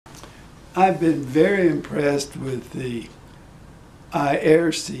I've been very impressed with the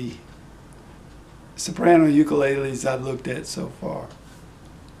Aiersi soprano ukuleles I've looked at so far.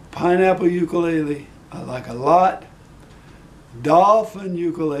 Pineapple ukulele, I like a lot. Dolphin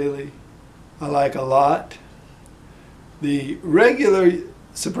ukulele, I like a lot. The regular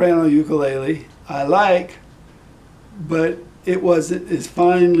soprano ukulele, I like, but it wasn't as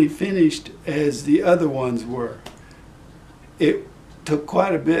finely finished as the other ones were. It took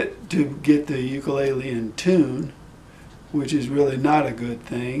quite a bit to get the ukulele in tune, which is really not a good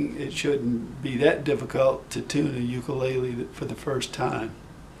thing. It shouldn't be that difficult to tune a ukulele for the first time.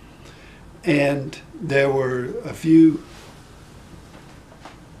 And there were a few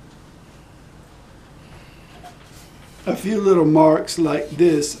little marks like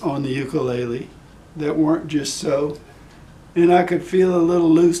this on the ukulele that weren't just so. And I could feel a little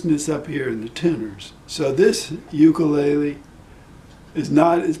looseness up here in the tuners. So this ukulele is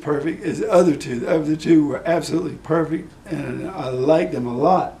not as perfect as the other two. The other two were absolutely perfect, and I like them a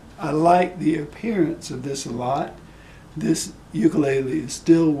lot. I like the appearance of this a lot. This ukulele is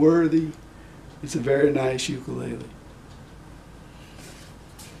still worthy. It's a very nice ukulele.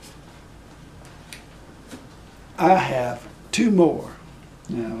 I have two more.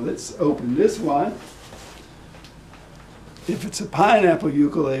 Now let's open this one. If it's a pineapple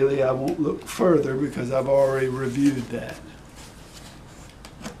ukulele, I won't look further because I've already reviewed that.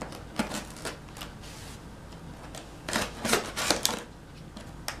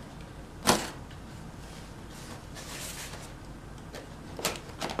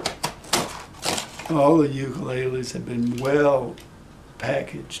 All the ukuleles have been well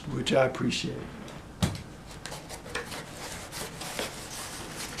packaged, which I appreciate.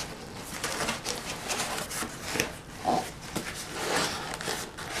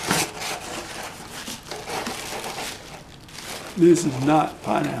 This is not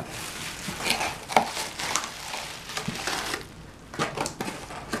pineapple.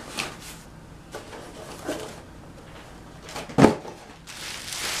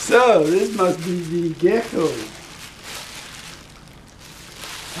 So, this must be the gecko. I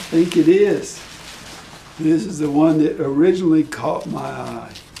think it is. This is the one that originally caught my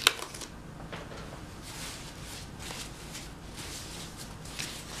eye.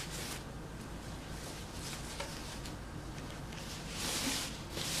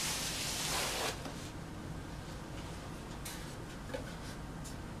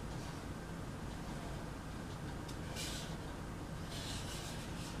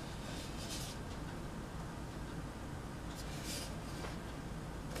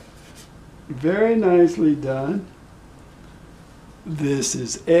 Very nicely done. This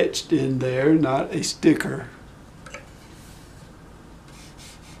is etched in there, not a sticker.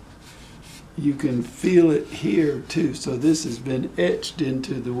 You can feel it here too, so this has been etched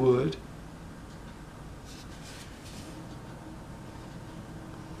into the wood.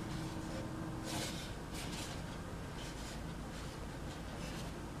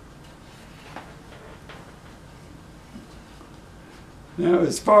 Now,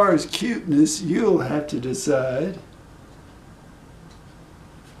 as far as cuteness, you'll have to decide.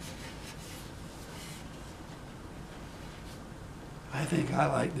 I think I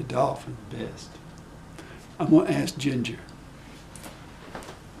like the dolphin best. I'm going to ask Ginger.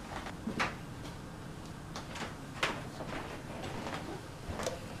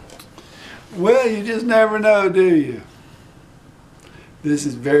 Well, you just never know, do you? This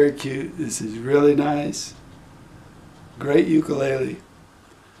is very cute. This is really nice. Great ukulele.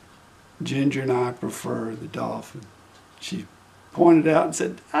 Ginger and I prefer the dolphin. She pointed out and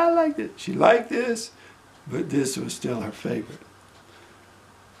said, I liked it. She liked this, but this was still her favorite.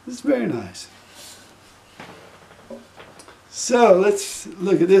 It's very nice. So let's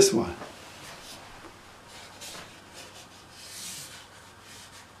look at this one.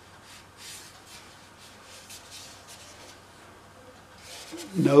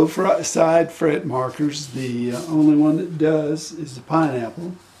 No side fret markers. The only one that does is the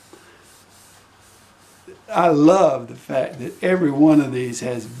pineapple. I love the fact that every one of these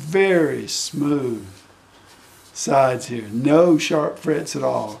has very smooth sides here. No sharp frets at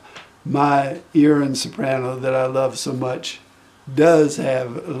all. My Aiersi soprano that I love so much does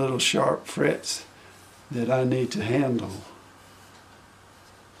have a little sharp frets that I need to handle.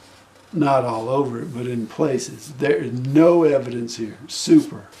 Not all over it, but in places. There is no evidence here.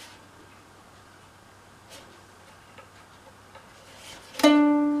 Super.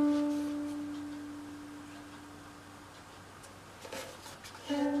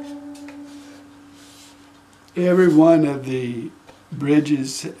 Every one of the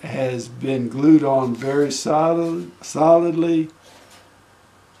bridges has been glued on very solidly.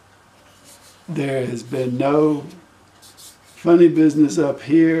 There has been no funny business up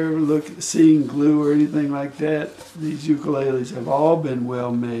here, seeing glue or anything like that. These ukuleles have all been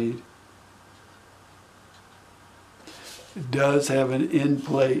well made. It does have an end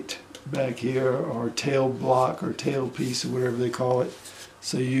plate back here, or tail block or tail piece or whatever they call it,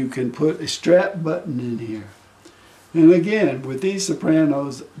 so you can put a strap button in here. And again, with these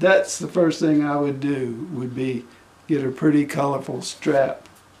Sopranos, that's the first thing I would do, would be get a pretty colorful strap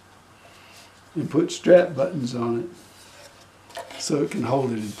and put strap buttons on it so it can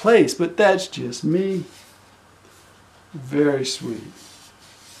hold it in place. But that's just me. Very sweet.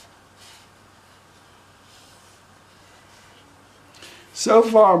 So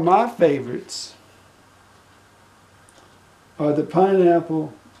far, my favorites are the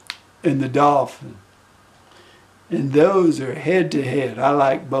pineapple and the dolphin. And those are head to head. I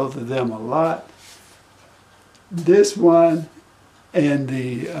like both of them a lot. This one and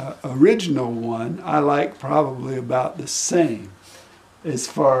the original one, I like probably about the same as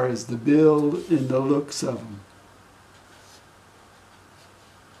far as the build and the looks of them.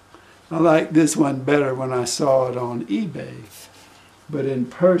 I like this one better when I saw it on eBay. But in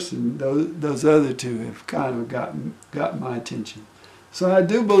person, those other two have kind of got my attention. So I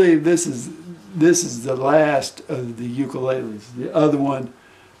do believe this is the last of the ukuleles. The other one,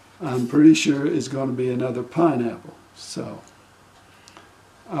 I'm pretty sure, is going to be another pineapple. So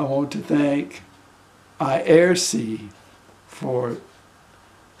I want to thank Aiersi for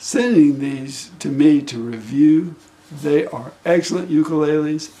sending these to me to review. They are excellent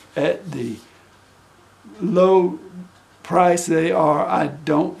ukuleles at the low price they are. I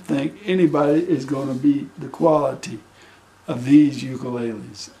don't think anybody is going to beat the quality of these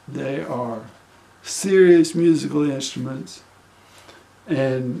ukuleles. They are serious musical instruments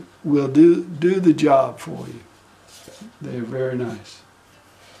and will do the job for you. They're very nice.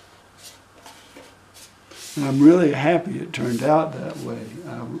 And I'm really happy it turned out that way.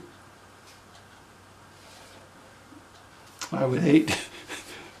 I would hate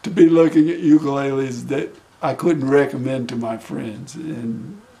to be looking at ukuleles that I couldn't recommend to my friends,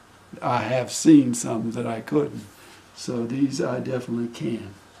 and I have seen some that I couldn't. So these I definitely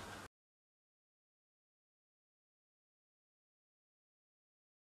can.